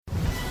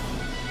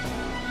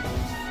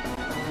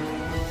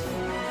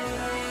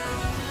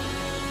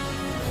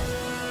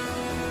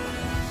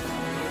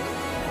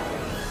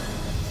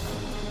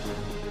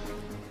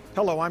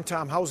Hello, I'm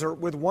Tom Hauser.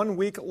 With 1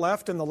 week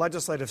left in the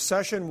legislative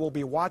session, we'll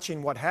be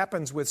watching what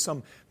happens with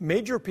some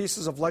major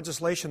pieces of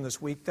legislation this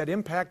week that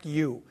impact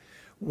you.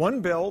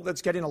 One bill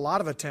that's getting a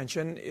lot of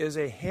attention is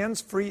a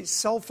hands-free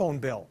cell phone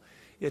bill.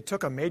 It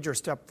took a major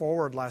step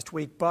forward last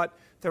week, but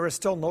there is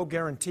still no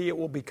guarantee it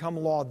will become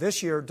law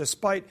this year,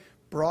 despite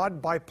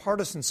broad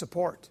bipartisan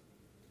support.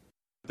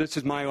 This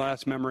is my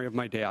last memory of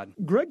my dad.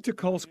 Greg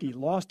Tukulski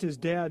lost his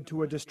dad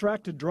to a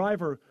distracted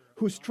driver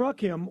who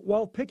struck him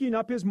while picking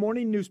up his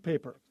morning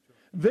newspaper.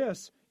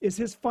 This is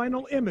his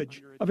final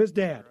image of his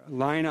dad.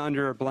 Lying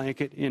under a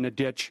blanket in a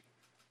ditch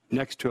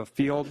next to a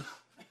field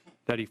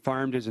that he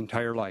farmed his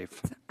entire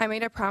life. I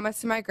made a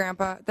promise to my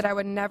grandpa that I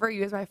would never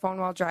use my phone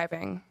while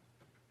driving.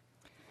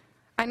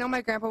 I know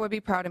my grandpa would be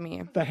proud of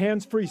me. The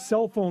hands-free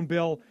cell phone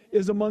bill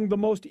is among the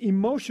most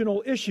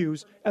emotional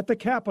issues at the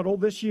Capitol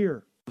this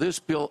year. This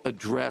bill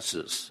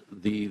addresses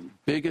the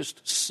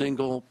biggest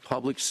single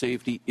public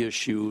safety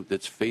issue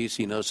that's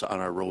facing us on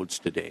our roads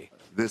today.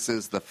 This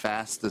is the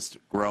fastest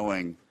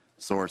growing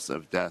source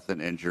of death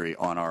and injury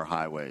on our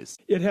highways.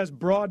 It has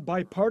broad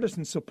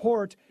bipartisan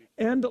support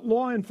and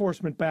law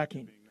enforcement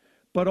backing,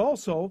 but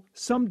also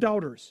some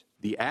doubters.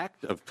 The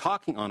act of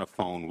talking on a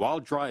phone while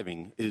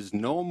driving is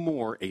no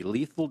more a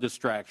lethal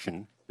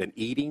distraction than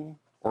eating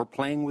or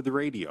playing with the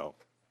radio,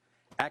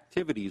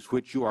 activities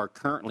which you are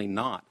currently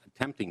not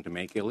attempting to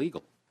make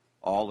illegal.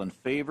 All in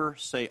favor,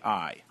 say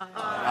aye. Aye.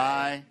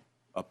 Aye.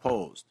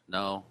 Opposed?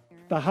 No.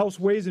 The House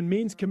Ways and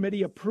Means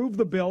Committee approved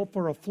the bill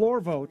for a floor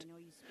vote,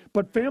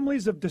 but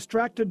families of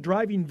distracted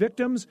driving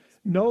victims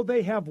know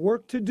they have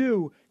work to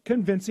do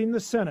convincing the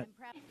Senate.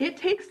 It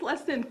takes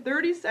less than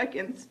 30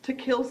 seconds to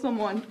kill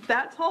someone.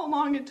 That's how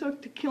long it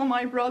took to kill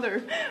my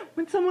brother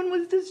when someone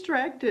was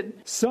distracted.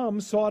 Some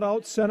sought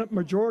out Senate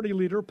Majority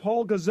Leader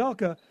Paul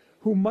Gazelka,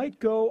 who might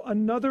go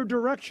another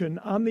direction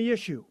on the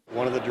issue.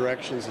 One of the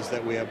directions is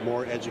that we have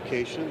more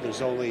education.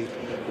 There's only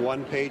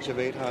one page of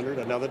 800.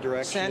 Another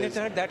direction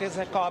that is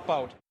a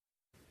cop-out.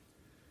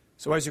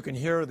 So as you can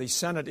hear, the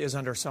Senate is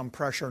under some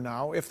pressure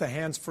now. If the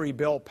hands-free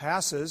bill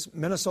passes,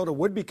 Minnesota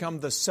would become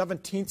the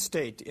 17th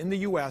state in the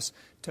U.S.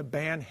 to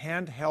ban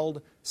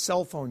handheld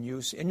cell phone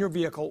use in your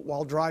vehicle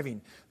while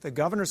driving. The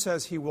governor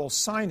says he will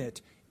sign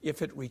it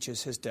if it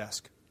reaches his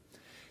desk.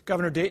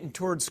 Governor Dayton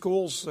toured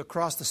schools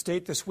across the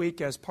state this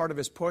week as part of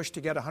his push to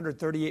get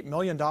 $138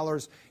 million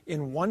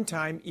in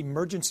one-time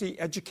emergency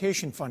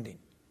education funding.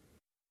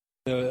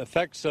 The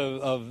effects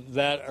of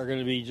that are going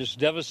to be just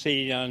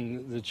devastating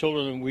on the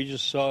children we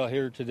just saw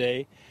here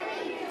today.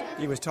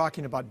 He was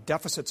talking about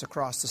deficits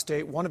across the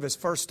state. One of his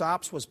first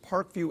stops was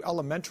Parkview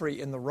Elementary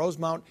in the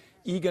Rosemount,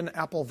 Egan,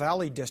 Apple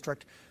Valley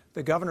district.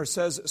 The governor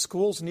says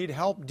schools need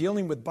help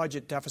dealing with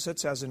budget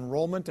deficits as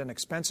enrollment and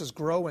expenses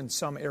grow in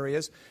some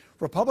areas.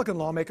 Republican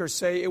lawmakers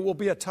say it will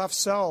be a tough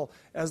sell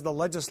as the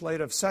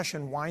legislative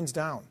session winds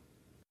down.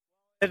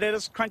 It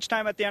is crunch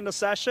time at the end of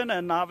session,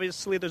 and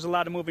obviously there's a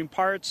lot of moving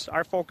parts.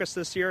 Our focus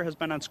this year has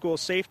been on school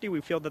safety.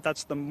 We feel that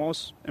that's the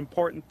most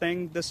important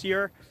thing this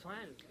year.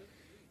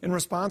 In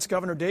response,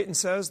 Governor Dayton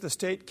says the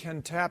state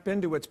can tap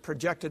into its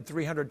projected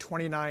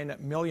 $329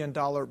 million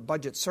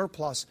budget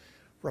surplus.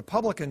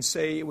 Republicans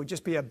say it would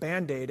just be a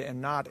Band-Aid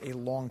and not a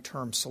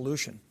long-term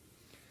solution.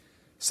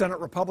 Senate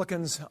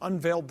Republicans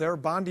unveiled their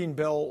bonding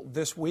bill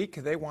this week.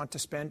 They want to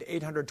spend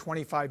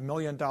 $825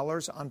 million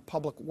on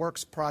public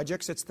works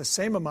projects. It's the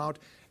same amount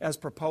as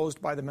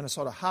proposed by the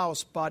Minnesota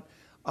House, but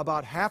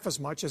about half as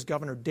much as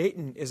Governor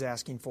Dayton is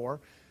asking for.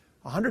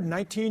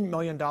 $119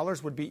 million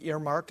would be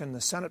earmarked in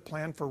the Senate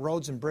plan for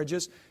roads and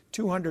bridges,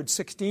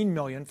 $216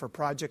 million for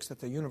projects at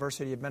the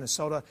University of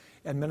Minnesota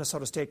and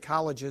Minnesota State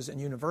colleges and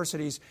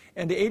universities,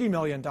 and $80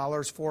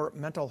 million for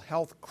mental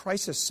health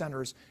crisis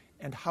centers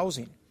and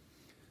housing.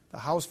 The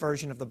House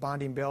version of the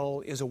bonding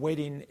bill is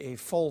awaiting a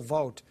full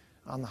vote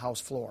on the House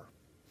floor.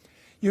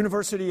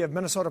 University of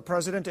Minnesota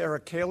President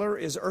Eric Kaler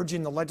is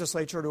urging the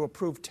legislature to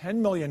approve $10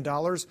 million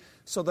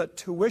so that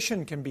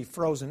tuition can be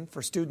frozen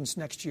for students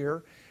next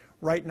year.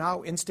 Right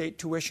now, in-state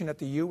tuition at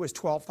the U is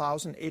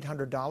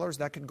 $12,800.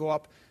 That could go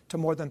up to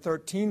more than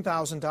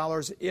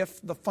 $13,000 if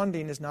the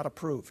funding is not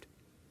approved.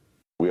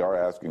 We are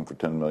asking for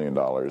 $10 million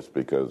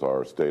because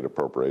our state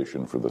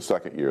appropriation for the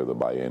second year of the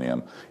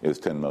biennium is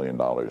 $10 million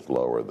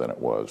lower than it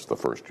was the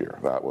first year.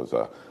 That was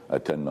a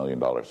 $10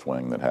 million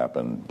swing that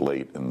happened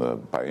late in the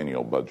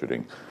biennial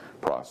budgeting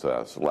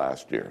process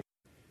last year.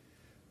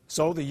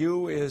 So the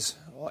U is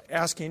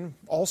asking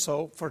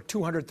also for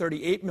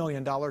 $238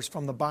 million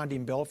from the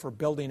bonding bill for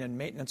building and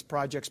maintenance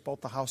projects.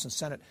 Both the House and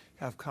Senate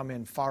have come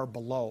in far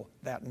below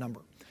that number.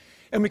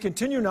 And we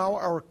continue now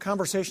our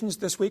conversations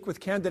this week with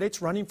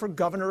candidates running for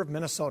governor of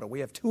Minnesota. We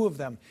have two of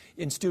them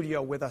in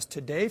studio with us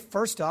today.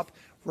 First up,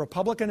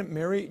 Republican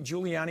Mary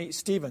Giuliani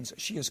Stevens.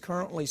 She is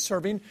currently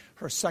serving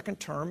her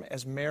second term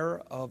as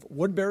mayor of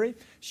Woodbury.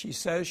 She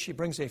says she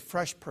brings a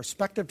fresh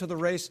perspective to the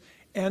race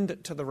and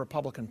to the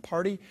Republican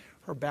Party.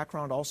 Her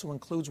background also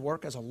includes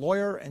work as a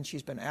lawyer, and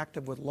she's been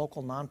active with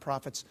local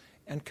nonprofits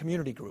and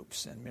community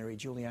groups. And Mary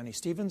Giuliani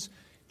Stevens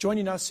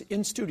joining us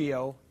in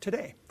studio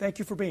today. Thank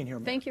you for being here,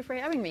 Mary. Thank you for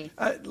having me.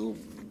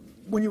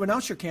 When you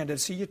announced your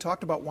candidacy, you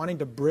talked about wanting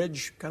to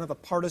bridge kind of the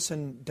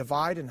partisan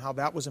divide and how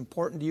that was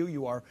important to you.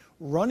 You are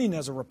running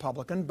as a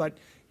Republican, but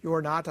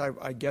you're not,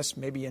 I guess,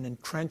 maybe an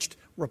entrenched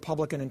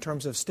Republican in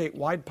terms of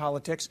statewide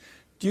politics.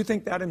 Do you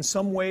think that in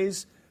some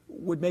ways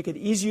would make it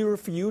easier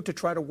for you to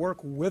try to work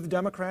with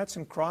Democrats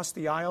and cross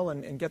the aisle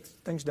and get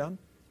things done?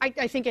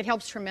 I think it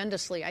helps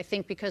tremendously. I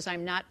think because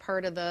I'm not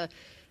part of the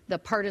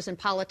partisan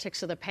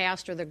politics of the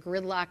past or the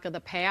gridlock of the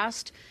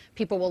past,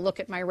 people will look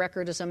at my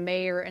record as a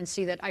mayor and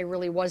see that I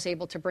really was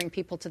able to bring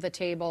people to the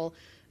table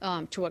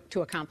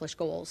to accomplish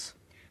goals.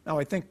 Now,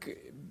 I think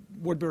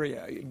Woodbury,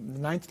 the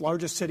ninth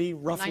largest city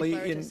roughly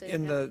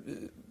in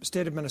the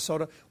state of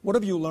Minnesota. What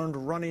have you learned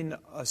running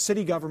a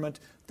city government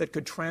that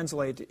could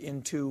translate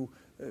into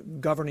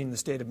governing the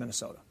state of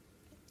Minnesota?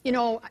 You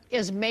know,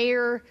 as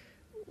mayor,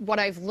 what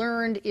I've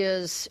learned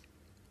is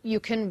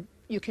you can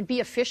be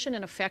efficient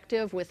and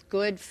effective with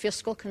good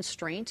fiscal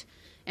constraint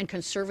and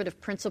conservative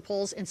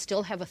principles and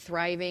still have a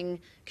thriving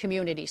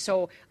community.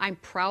 So I'm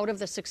proud of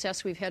the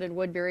success we've had in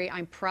Woodbury.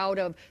 I'm proud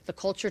of the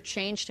culture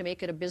change to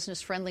make it a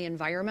business-friendly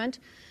environment.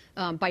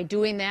 By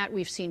doing that,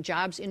 we've seen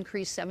jobs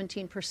increase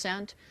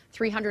 17%,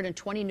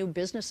 320 new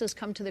businesses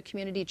come to the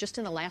community just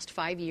in the last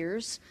 5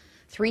 years,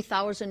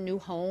 3,000 new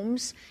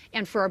homes,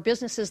 and for our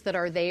businesses that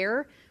are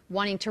there,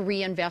 wanting to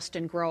reinvest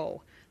and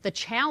grow. The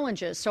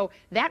challenges, so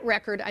that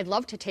record I'd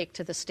love to take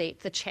to the state.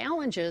 The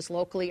challenges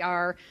locally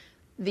are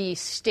the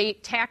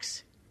state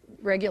tax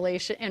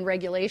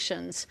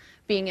regulations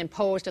being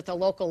imposed at the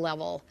local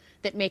level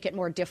that make it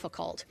more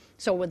difficult.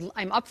 So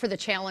I'm up for the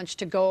challenge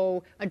to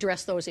go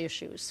address those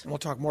issues. And we'll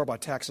talk more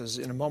about taxes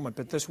in a moment,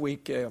 but this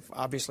week,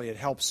 obviously it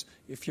helps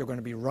if you're going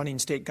to be running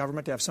state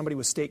government to have somebody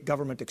with state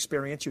government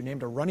experience. You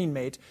named a running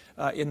mate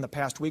in the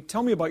past week.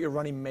 Tell me about your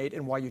running mate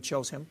and why you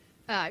chose him.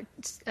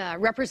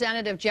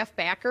 Representative Jeff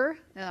Backer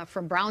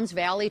from Browns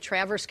Valley,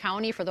 Traverse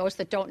County. For those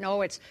that don't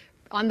know, it's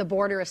on the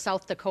border of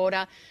South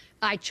Dakota.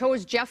 I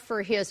chose Jeff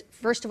for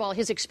first of all,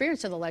 his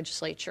experience in the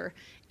legislature,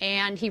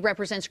 and he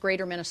represents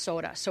greater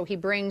Minnesota. So he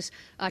brings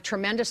a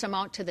tremendous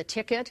amount to the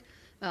ticket,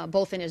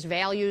 both in his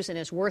values and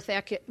his work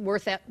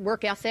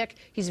ethic.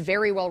 He's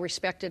very well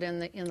respected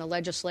in the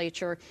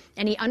legislature,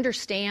 and he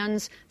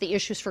understands the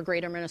issues for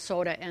greater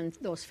Minnesota and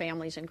those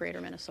families in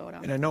greater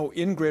Minnesota. And I know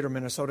in greater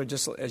Minnesota,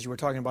 just as you were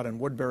talking about in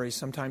Woodbury,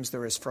 sometimes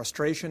there is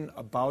frustration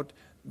about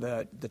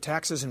the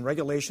taxes and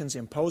regulations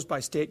imposed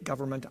by state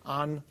government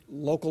on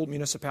local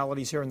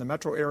municipalities here in the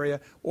metro area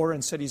or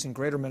in cities in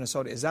greater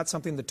Minnesota. Is that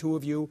something the two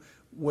of you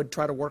would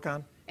try to work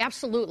on?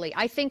 Absolutely.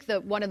 I think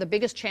that one of the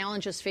biggest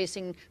challenges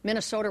facing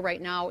Minnesota right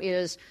now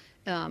is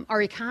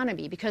our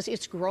economy, because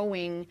it's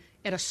growing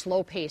at a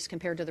slow pace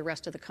compared to the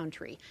rest of the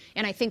country.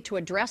 And I think to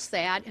address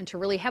that and to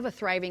really have a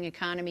thriving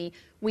economy,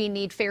 we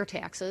need fair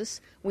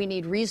taxes, we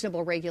need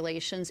reasonable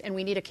regulations, and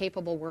we need a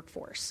capable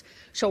workforce.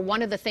 So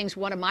one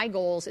of my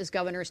goals as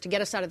governor is to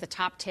get us out of the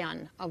top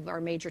 10 of our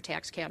major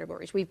tax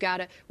categories. We've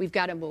got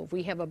to move.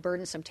 We have a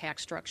burdensome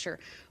tax structure.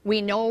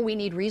 We know we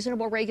need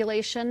reasonable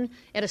regulation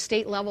at a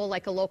state level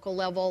like a local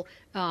level,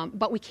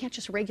 but we can't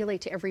just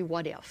regulate to every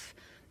what if.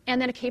 And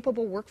then a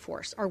capable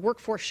workforce. Our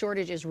workforce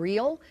shortage is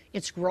real.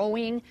 It's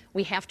growing.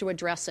 We have to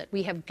address it.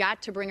 We have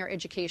got to bring our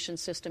education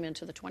system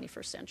into the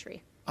 21st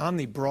century. On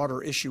the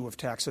broader issue of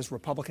taxes,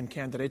 Republican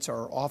candidates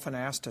are often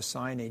asked to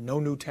sign a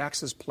no new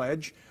taxes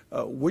pledge.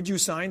 Would you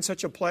sign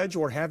such a pledge,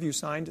 or have you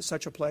signed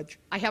such a pledge?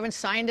 I haven't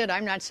signed it.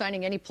 I'm not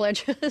signing any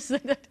pledges.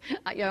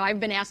 I've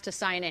been asked to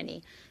sign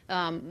any.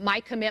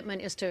 My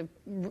commitment is to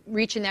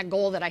reaching that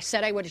goal that I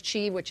said I would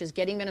achieve, which is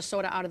getting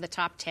Minnesota out of the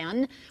top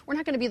 10. We're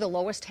not going to be the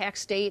lowest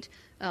tax state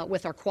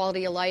with our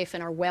quality of life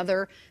and our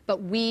weather,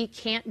 but we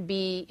can't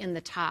be in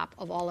the top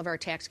of all of our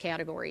tax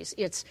categories.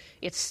 It's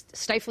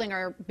stifling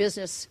our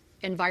business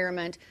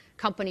environment.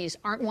 Companies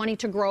aren't wanting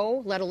to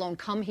grow, let alone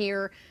come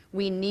here.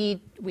 We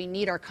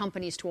need our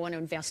companies to want to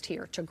invest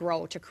here, to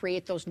grow, to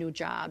create those new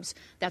jobs.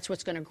 That's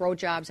what's going to grow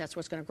jobs. That's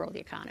what's going to grow the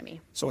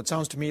economy. So it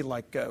sounds to me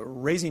like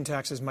raising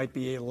taxes might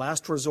be a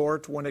last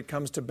resort when it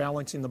comes to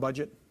balancing the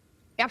budget.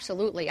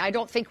 Absolutely. I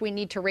don't think we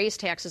need to raise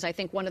taxes. I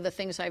think one of the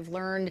things I've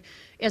learned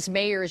as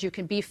mayor is you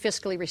can be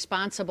fiscally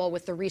responsible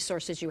with the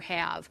resources you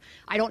have.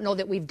 I don't know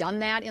that we've done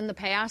that in the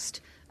past.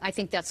 I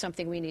think that's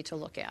something we need to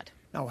look at.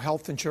 Now,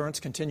 health insurance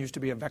continues to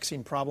be a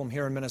vexing problem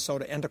here in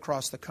Minnesota and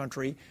across the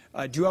country.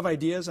 Do you have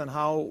ideas on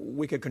how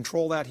we could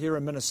control that here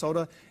in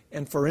Minnesota?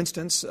 And for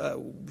instance,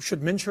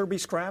 should MNsure be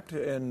scrapped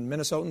and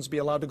Minnesotans be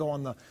allowed to go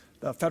on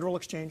the federal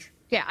exchange?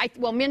 Yeah,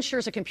 well, MNsure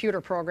is a computer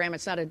program.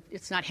 It's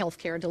not health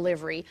care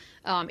delivery.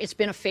 It's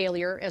been a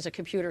failure as a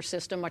computer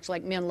system, much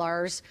like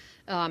MNLARS.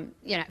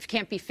 If it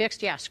can't be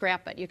fixed,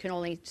 scrap it. You can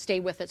only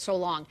stay with it so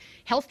long.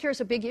 Health care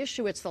is a big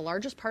issue. It's the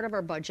largest part of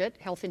our budget,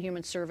 Health and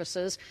Human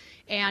Services.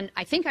 And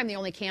I think I'm the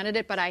only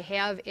candidate, but I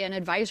have an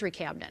advisory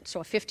cabinet, so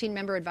a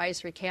 15-member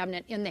advisory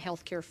cabinet in the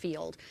health care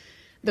field.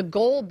 The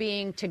goal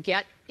being to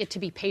get it to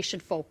be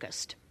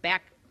patient-focused,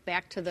 back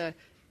to the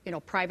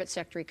private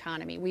sector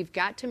economy. We've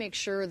got to make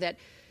sure that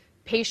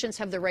patients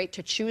have the right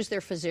to choose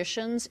their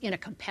physicians in a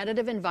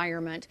competitive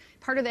environment.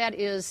 Part of that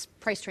is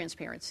price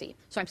transparency.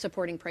 So I'm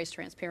supporting price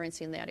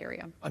transparency in that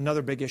area.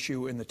 Another big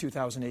issue in the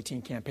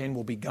 2018 campaign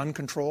will be gun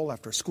control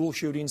after school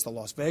shootings, the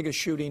Las Vegas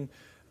shooting,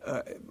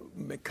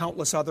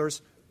 countless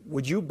others.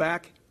 Would you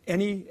back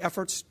any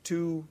efforts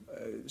to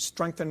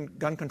strengthen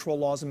gun control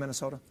laws in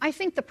Minnesota? I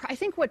think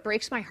what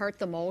breaks my heart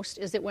the most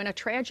is that when a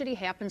tragedy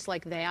happens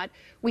like that,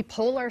 we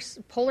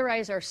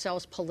polarize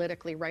ourselves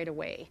politically right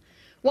away.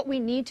 What we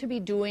need to be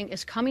doing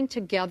is coming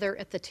together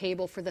at the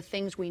table for the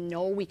things we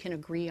know we can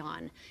agree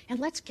on. And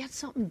let's get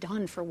something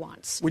done for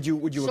once. Would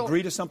you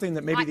agree to something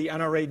that maybe the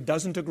NRA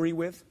doesn't agree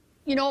with?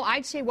 You know,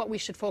 I'd say what we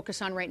should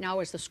focus on right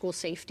now is the school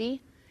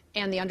safety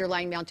and the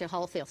underlying mental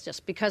health illness,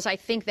 because I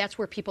think that's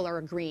where people are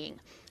agreeing.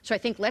 So I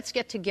think let's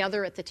get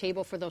together at the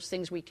table for those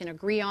things we can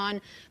agree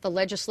on. The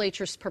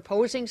legislature's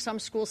proposing some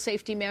school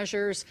safety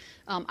measures.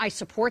 I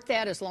support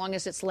that as long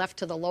as it's left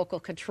to the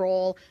local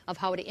control of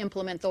how to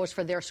implement those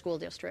for their school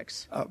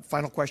districts.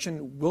 Final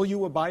question. Will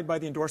you abide by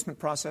the endorsement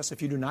process?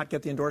 If you do not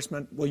get the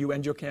endorsement, will you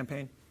end your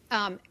campaign?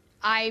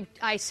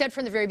 I said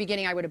from the very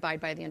beginning I would abide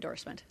by the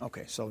endorsement.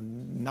 Okay, so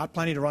not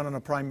planning to run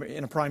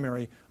in a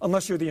primary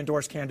unless you're the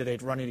endorsed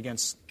candidate running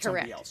against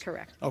somebody else.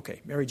 Correct.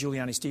 Okay, Mary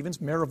Giuliani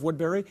Stevens, Mayor of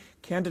Woodbury,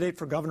 candidate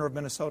for governor of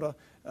Minnesota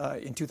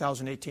in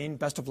 2018.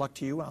 Best of luck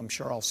to you. I'm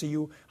sure I'll see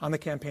you on the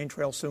campaign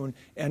trail soon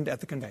and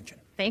at the convention.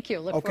 Thank you.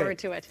 Look forward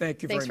to it.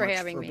 Thank you Thanks very for much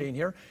having for me. being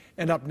here.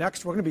 And up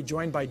next, we're going to be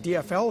joined by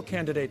DFL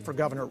candidate for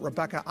governor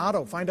Rebecca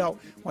Otto. Find out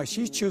why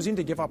she's choosing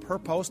to give up her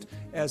post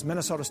as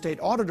Minnesota State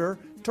Auditor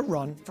to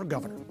run for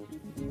governor.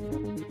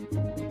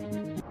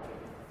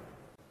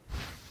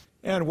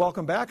 And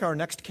welcome back. Our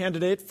next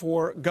candidate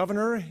for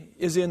governor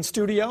is in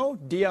studio,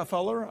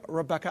 DFLer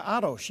Rebecca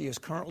Otto. She is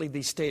currently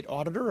the state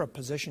auditor, a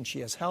position she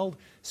has held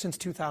since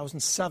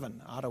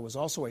 2007. Otto is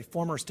also a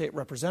former state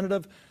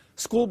representative,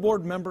 school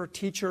board member,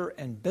 teacher,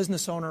 and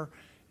business owner.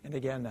 And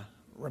again,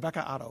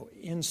 Rebecca Otto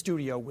in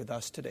studio with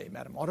us today.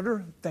 Madam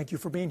Auditor, thank you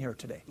for being here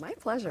today. My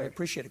pleasure. I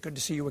appreciate it. Good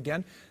to see you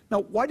again. Now,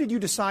 why did you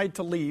decide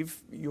to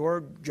leave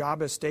your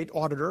job as state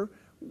auditor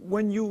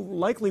when you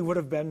likely would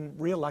have been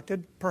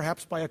reelected,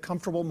 perhaps by a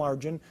comfortable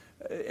margin,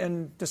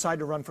 and decide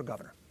to run for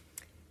governor?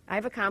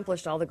 I've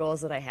accomplished all the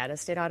goals that I had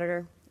as state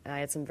auditor. I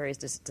had some very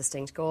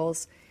distinct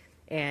goals,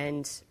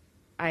 and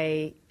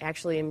I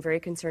actually am very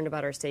concerned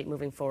about our state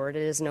moving forward.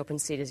 It is an open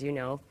seat, as you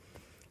know,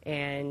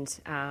 and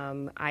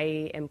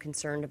I am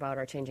concerned about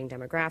our changing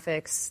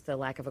demographics, the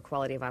lack of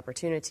equality of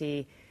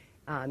opportunity.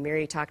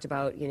 Mary talked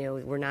about,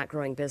 we're not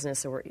growing business,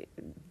 so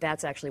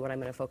that's actually what I'm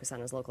going to focus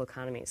on is local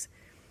economies.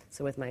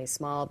 So with my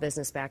small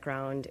business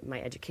background,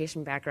 my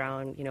education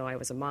background, I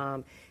was a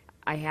mom,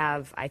 I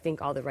have, I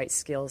think, all the right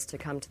skills to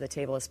come to the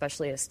table,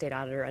 especially as state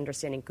auditor,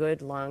 understanding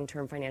good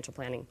long-term financial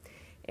planning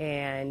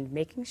and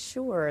making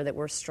sure that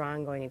we're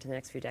strong going into the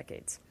next few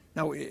decades.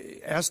 Now,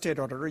 as state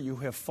auditor, you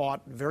have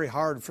fought very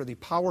hard for the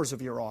powers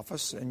of your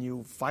office, and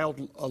you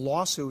filed a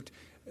lawsuit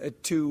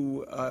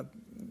to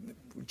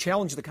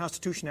challenge the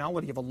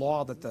constitutionality of a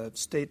law that the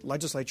state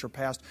legislature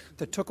passed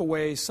that took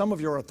away some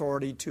of your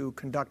authority to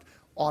conduct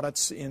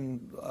audits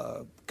in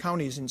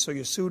counties, and so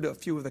you sued a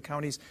few of the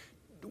counties.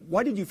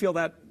 Why did you feel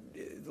that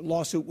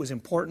lawsuit was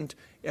important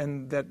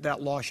and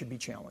that law should be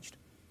challenged?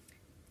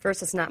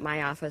 First, it's not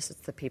my office,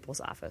 it's the people's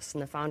office.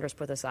 And the founders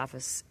put this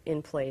office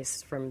in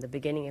place from the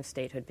beginning of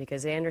statehood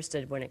because they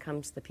understood when it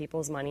comes to the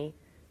people's money,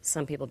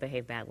 some people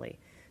behave badly.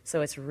 So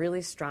it's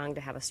really strong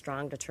to have a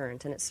strong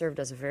deterrent, and it served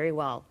us very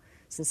well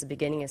since the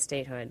beginning of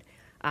statehood.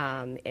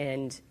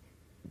 And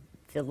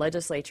the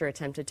legislature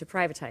attempted to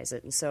privatize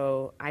it. And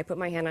so I put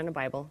my hand on a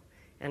Bible,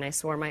 and I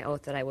swore my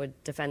oath that I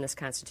would defend this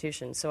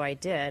Constitution. So I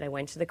did. I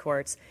went to the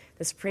courts.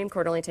 The Supreme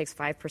Court only takes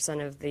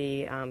 5% of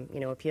the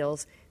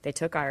appeals. They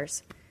took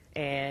ours,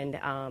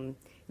 and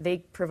they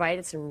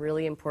provided some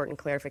really important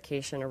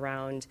clarification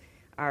around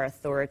our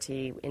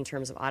authority in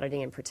terms of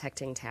auditing and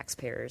protecting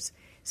taxpayers.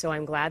 So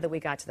I'm glad that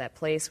we got to that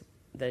place.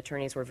 The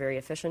attorneys were very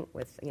efficient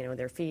with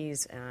their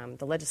fees.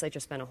 The legislature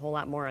spent a whole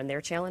lot more on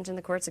their challenge in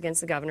the courts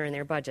against the governor and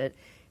their budget,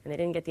 and they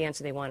didn't get the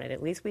answer they wanted.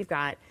 At least we've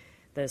got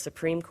the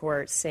Supreme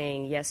Court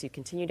saying, yes, you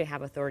continue to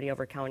have authority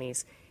over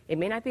counties. It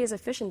may not be as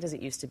efficient as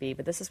it used to be,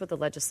 but this is what the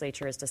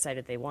legislature has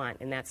decided they want,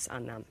 and that's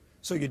on them.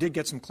 So you did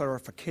get some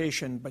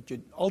clarification, but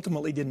you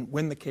ultimately didn't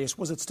win the case.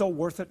 Was it still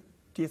worth it,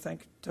 do you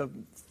think, to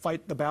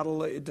fight the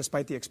battle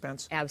despite the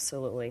expense?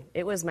 Absolutely.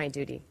 It was my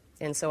duty.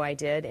 And so I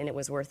did, and it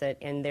was worth it.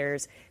 And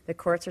the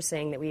courts are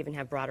saying that we even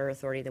have broader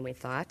authority than we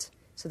thought.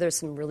 So there's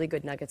some really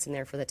good nuggets in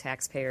there for the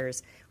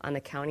taxpayers. On the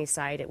county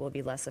side, it will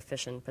be less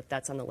efficient, but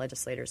that's on the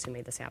legislators who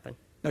made this happen.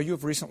 Now, you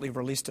have recently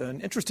released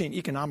an interesting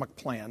economic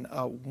plan.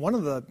 One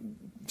of the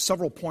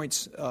several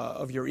points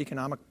of your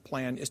economic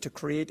plan is to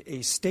create a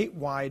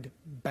statewide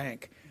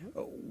bank.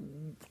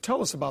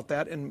 Tell us about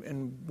that,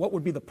 and what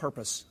would be the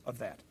purpose of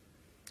that?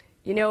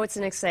 It's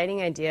an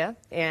exciting idea,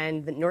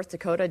 and North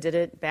Dakota did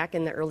it back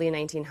in the early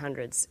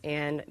 1900s.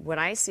 And what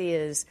I see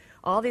is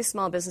all these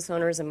small business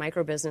owners and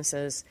micro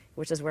businesses,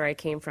 which is where I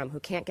came from, who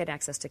can't get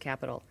access to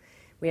capital.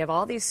 We have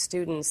all these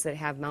students that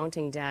have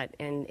mounting debt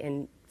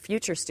and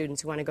future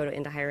students who want to go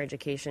into higher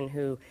education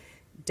who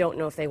don't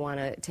know if they want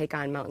to take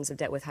on mountains of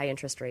debt with high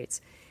interest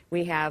rates.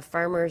 We have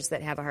farmers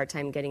that have a hard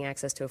time getting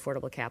access to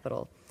affordable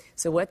capital.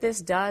 So what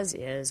this does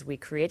is we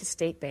create a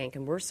state bank,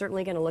 and we're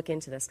certainly going to look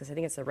into this because I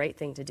think it's the right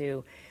thing to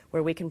do,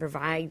 where we can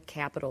provide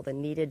capital, the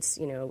needed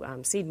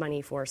seed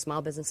money for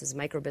small businesses,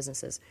 micro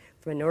businesses,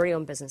 for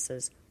minority-owned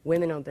businesses,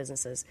 women-owned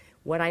businesses.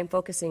 What I'm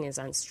focusing is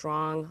on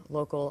strong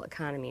local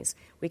economies.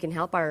 We can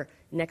help our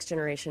next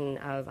generation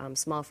of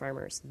small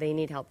farmers. They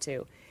need help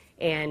too.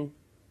 And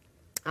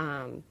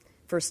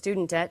for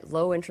student debt,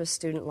 low-interest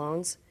student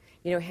loans,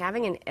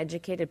 having an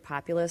educated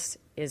populace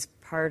is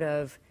part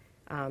of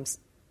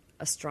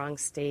a strong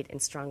state and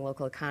strong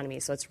local economy.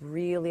 So it's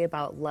really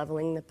about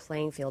leveling the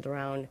playing field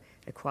around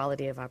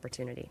equality of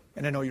opportunity.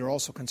 And I know you're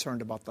also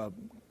concerned about the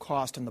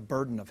cost and the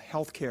burden of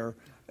health care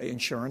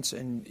insurance.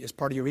 And as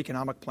part of your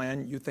economic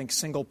plan, you think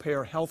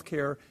single-payer health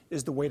care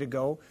is the way to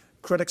go.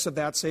 Critics of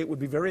that say it would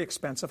be very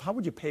expensive. How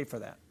would you pay for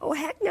that? Oh,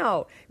 heck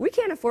no. We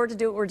can't afford to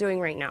do what we're doing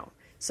right now.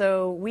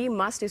 So we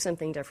must do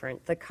something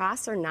different. The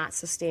costs are not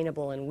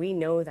sustainable, and we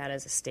know that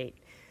as a state.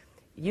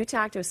 You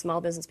talk to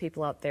small business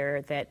people out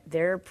there that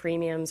their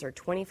premiums are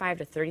 $25,000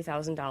 to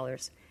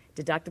 $30,000,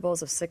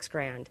 deductibles of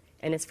 $6,000,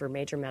 and it's for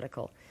major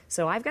medical.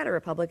 So I've got a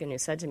Republican who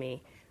said to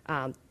me,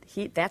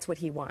 that's what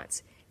he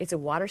wants. It's a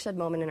watershed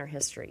moment in our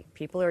history.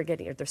 People are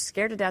they're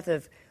scared to death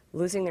of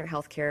losing their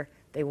health care.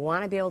 They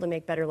want to be able to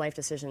make better life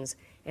decisions.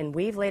 And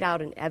we've laid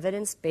out an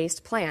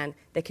evidence-based plan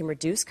that can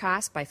reduce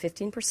costs by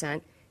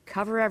 15%,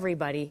 cover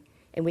everybody,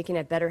 and we can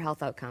have better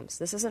health outcomes.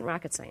 This isn't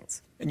rocket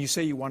science. And you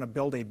say you want to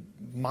build a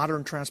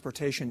modern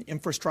transportation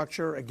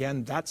infrastructure.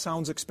 Again, that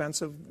sounds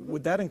expensive.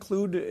 Would that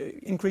include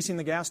increasing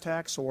the gas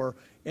tax or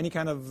any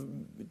kind of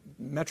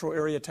metro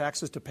area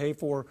taxes to pay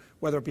for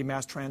whether it be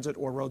mass transit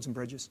or roads and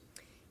bridges?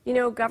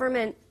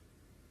 Government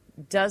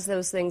does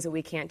those things that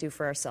we can't do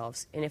for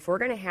ourselves. And if we're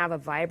going to have a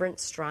vibrant,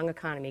 strong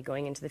economy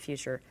going into the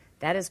future,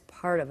 that is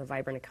part of a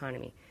vibrant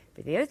economy.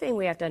 But the other thing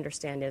we have to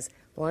understand is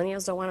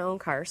millennials don't want to own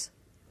cars.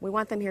 We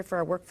want them here for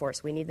our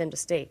workforce. We need them to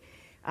stay.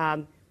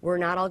 We're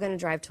not all going to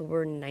drive till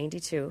we're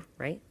 92,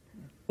 right?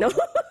 No,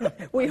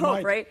 we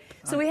hope, right?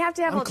 So we have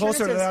to have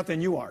alternatives. I'm closer to that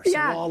than you are, so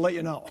I'll let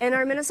you know. And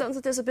our Minnesotans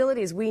with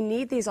disabilities, we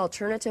need these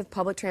alternative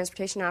public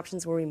transportation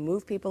options where we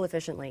move people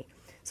efficiently.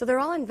 So they're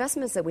all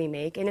investments that we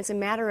make, and it's a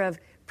matter of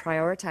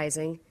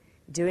prioritizing,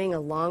 doing a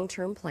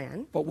long-term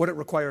plan. But would it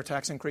require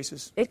tax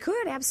increases? It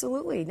could,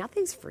 absolutely.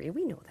 Nothing's free.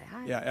 We know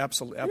that. Yeah,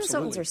 absolutely.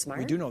 Minnesotans are smart.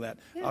 We do know that.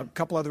 Yeah. A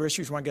couple other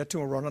issues we want to get to.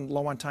 We're running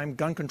low on time.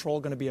 Gun control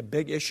going to be a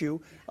big issue.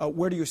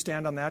 Where do you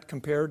stand on that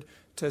compared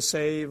to,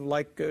 say,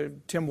 like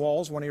Tim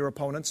Walz, one of your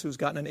opponents, who's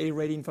gotten an A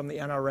rating from the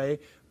NRA,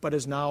 but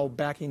is now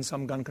backing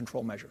some gun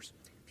control measures?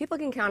 People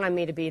can count on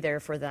me to be there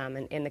for them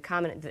and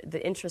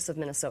the interests of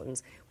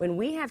Minnesotans. When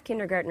we have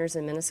kindergartners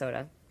in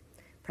Minnesota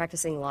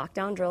practicing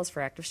lockdown drills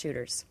for active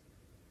shooters,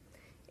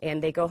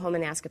 and they go home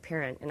and ask a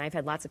parent, and I've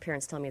had lots of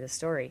parents tell me this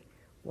story,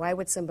 why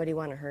would somebody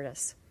want to hurt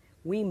us?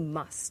 We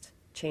must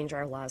change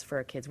our laws for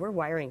our kids. We're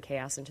wiring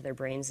chaos into their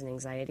brains and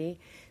anxiety.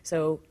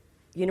 So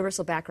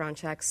universal background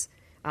checks,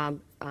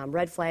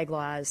 red flag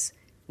laws,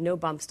 no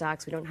bump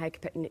stocks. We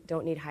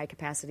don't need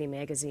high-capacity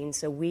magazines.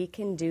 So we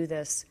can do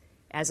this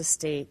as a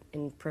state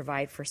and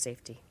provide for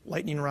safety.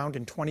 Lightning round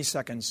in 20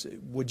 seconds.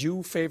 Would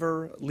you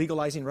favor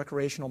legalizing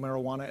recreational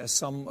marijuana, as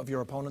some of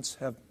your opponents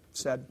have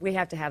said? We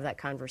have to have that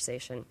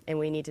conversation, and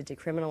we need to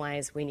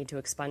decriminalize. We need to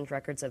expunge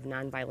records of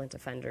nonviolent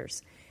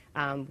offenders.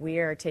 We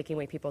are taking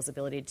away people's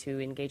ability to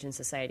engage in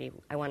society.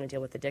 I want to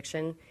deal with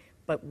addiction,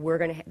 but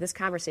this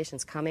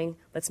conversation's coming.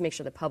 Let's make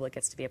sure the public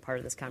gets to be a part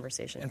of this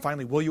conversation. And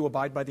finally, will you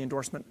abide by the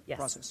endorsement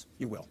process?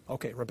 You will.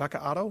 Okay, Rebecca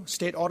Otto,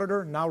 state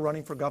auditor, now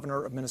running for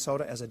governor of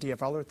Minnesota as a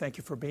DFLer. Thank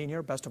you for being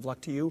here. Best of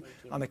luck to you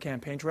on the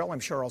campaign trail.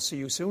 I'm sure I'll see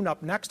you soon.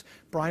 Up next,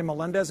 Brian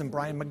Melendez and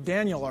Brian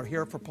McDaniel are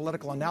here for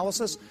political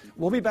analysis.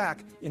 We'll be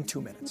back in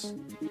 2 minutes.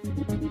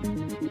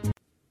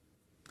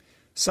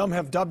 Some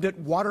have dubbed it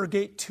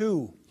Watergate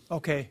 2.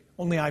 Okay,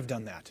 only I've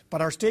done that.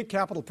 But our state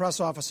capitol press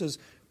offices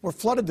were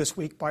flooded this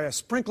week by a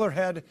sprinkler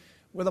head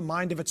with a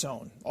mind of its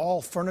own.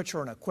 All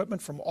furniture and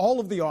equipment from all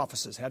of the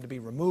offices had to be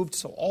removed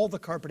so all the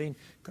carpeting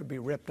could be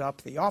ripped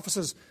up. The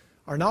offices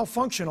are now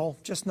functional,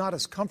 just not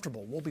as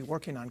comfortable. We'll be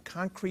working on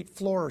concrete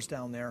floors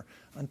down there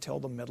until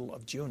the middle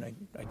of June.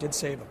 I did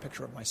save a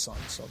picture of my son,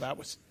 so that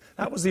was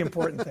the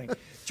important thing.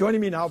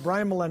 Joining me now,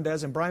 Brian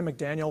Melendez and Brian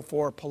McDaniel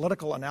for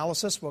political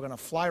analysis. We're going to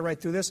fly right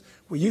through this.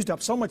 We used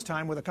up so much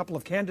time with a couple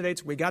of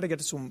candidates. We got to get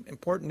to some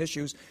important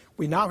issues.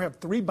 We now have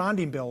 3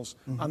 bonding bills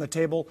on the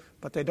table,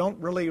 but they don't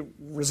really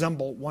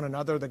resemble one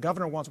another. The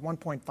governor wants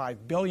 $1.5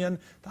 billion.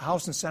 The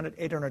House and Senate,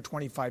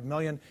 $825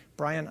 million.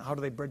 Brian, how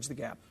do they bridge the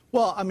gap?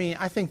 Well, I mean,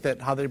 I think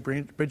that how they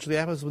bridge the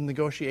gap is with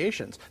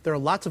negotiations. There are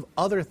lots of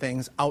other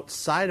things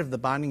outside of the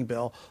bonding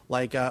bill,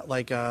 like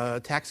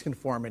tax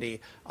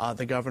conformity,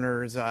 the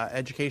governor's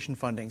education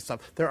funding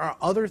stuff. There are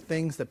other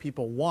things that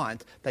people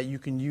want that you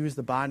can use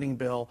the bonding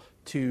bill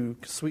to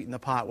sweeten the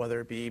pot,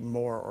 whether it be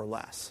more or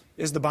less.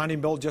 Is the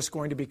bonding bill just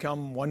going to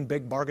become one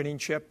big bargaining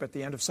chip at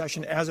the end of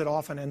session, as it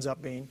often ends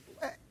up being?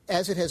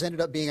 As it has ended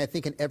up being, I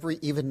think, in every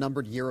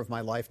even-numbered year of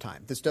my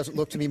lifetime. This doesn't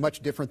look to me much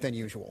different than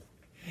usual.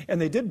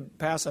 And they did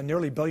pass a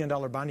nearly $1 billion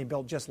bonding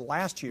bill just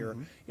last year.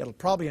 Mm-hmm. It'll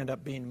probably end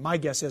up being, my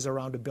guess is,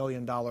 around $1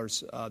 billion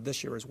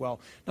this year as well.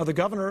 Now, the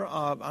governor,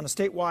 on a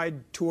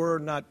statewide tour,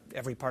 not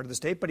every part of the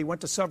state, but he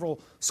went to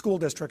several school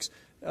districts,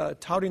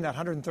 touting that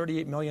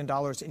 $138 million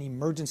in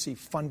emergency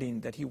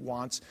funding that he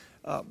wants.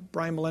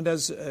 Brian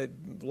Melendez, a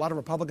lot of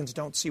Republicans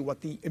don't see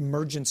what the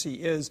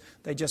emergency is.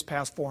 They just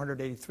passed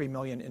 $483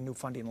 million in new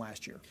funding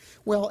last year.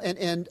 Well,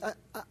 and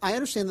I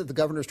understand that the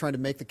governor is trying to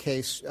make the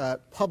case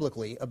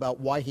publicly about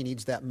why he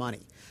needs that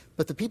money.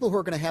 But the people who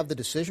are going to have the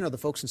decision are the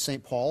folks in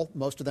St. Paul,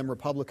 most of them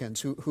Republicans,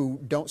 who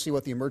don't see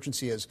what the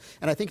emergency is.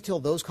 And I think until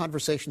those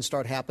conversations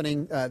start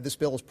happening, this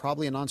bill is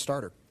probably a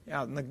non-starter.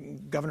 Yeah, and the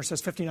governor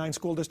says 59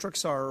 school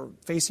districts are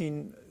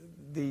facing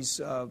these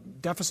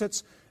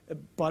deficits.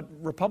 But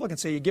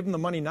Republicans say you give them the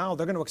money now,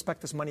 they're going to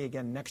expect this money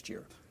again next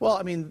year. Well,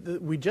 I mean,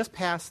 we just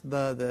passed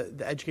the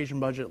education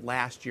budget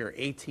last year,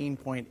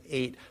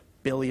 $18.8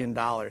 billion.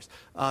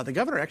 The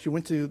governor actually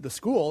went to the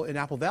school in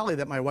Apple Valley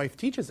that my wife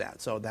teaches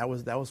at, so that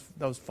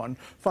was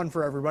fun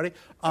for everybody.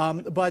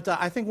 But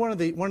I think one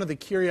of the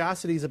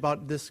curiosities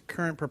about this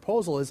current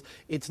proposal is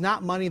it's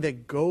not money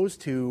that goes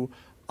to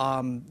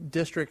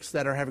districts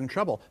that are having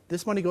trouble.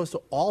 This money goes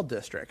to all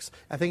districts.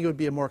 I think it would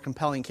be a more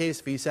compelling case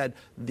if he said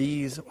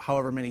these,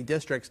 however many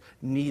districts,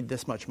 need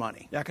this much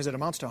money. Yeah, because it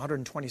amounts to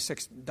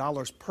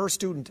 $126 per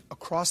student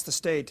across the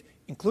state,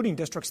 including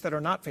districts that are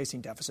not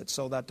facing deficits.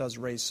 So that does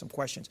raise some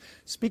questions.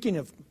 Speaking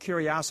of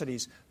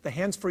curiosities, the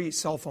hands-free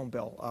cell phone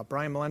bill.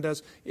 Brian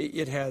Melendez,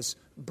 it has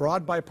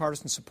broad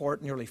bipartisan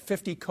support, nearly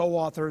 50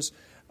 co-authors.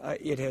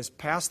 It has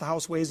passed the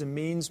House Ways and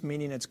Means,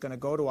 meaning it's going to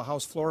go to a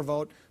House floor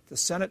vote. The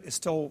Senate is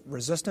still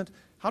resistant.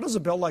 How does a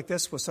bill like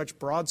this with such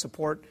broad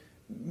support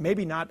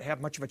maybe not have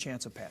much of a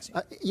chance of passing?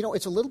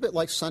 It's a little bit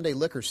like Sunday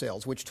liquor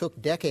sales, which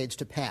took decades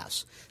to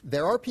pass.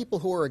 There are people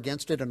who are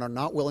against it and are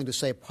not willing to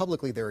say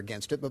publicly they're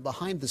against it, but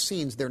behind the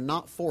scenes they're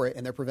not for it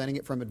and they're preventing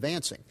it from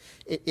advancing.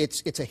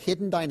 It's a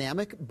hidden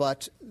dynamic,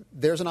 but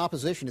there's an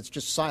opposition. It's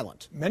just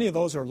silent. Many of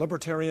those are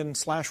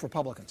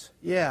libertarian/Republicans.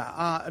 Yeah,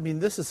 I mean,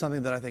 this is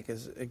something that I think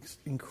is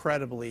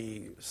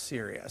incredibly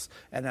serious.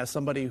 And as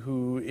somebody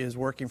who is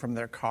working from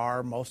their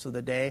car most of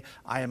the day,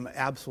 I am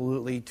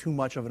absolutely too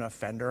much of an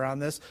offender on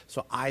this.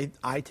 So I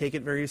take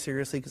it very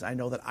seriously because I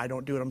know that I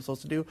don't do what I'm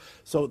supposed to do.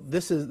 So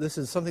this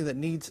is something that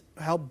needs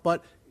help,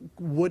 but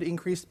would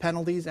increased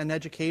penalties and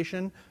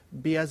education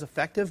be as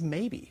effective?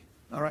 Maybe.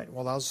 All right.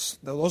 Well, those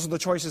are the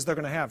choices they're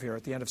going to have here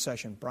at the end of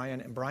session.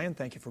 Brian and Brian,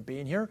 thank you for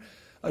being here.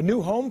 A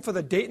new home for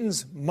the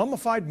Dayton's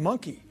mummified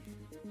monkey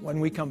when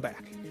we come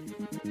back.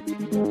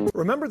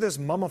 Remember this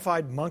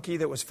mummified monkey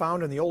that was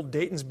found in the old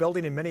Dayton's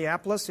building in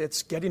Minneapolis?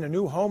 It's getting a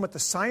new home at the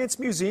Science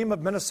Museum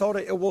of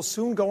Minnesota. It will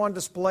soon go on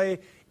display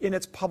in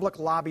its public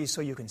lobby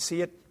so you can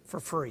see it for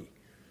free.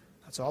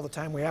 That's all the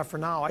time we have for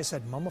now. I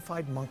said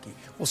mummified monkey.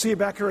 We'll see you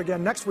back here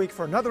again next week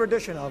for another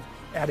edition of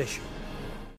At Issue.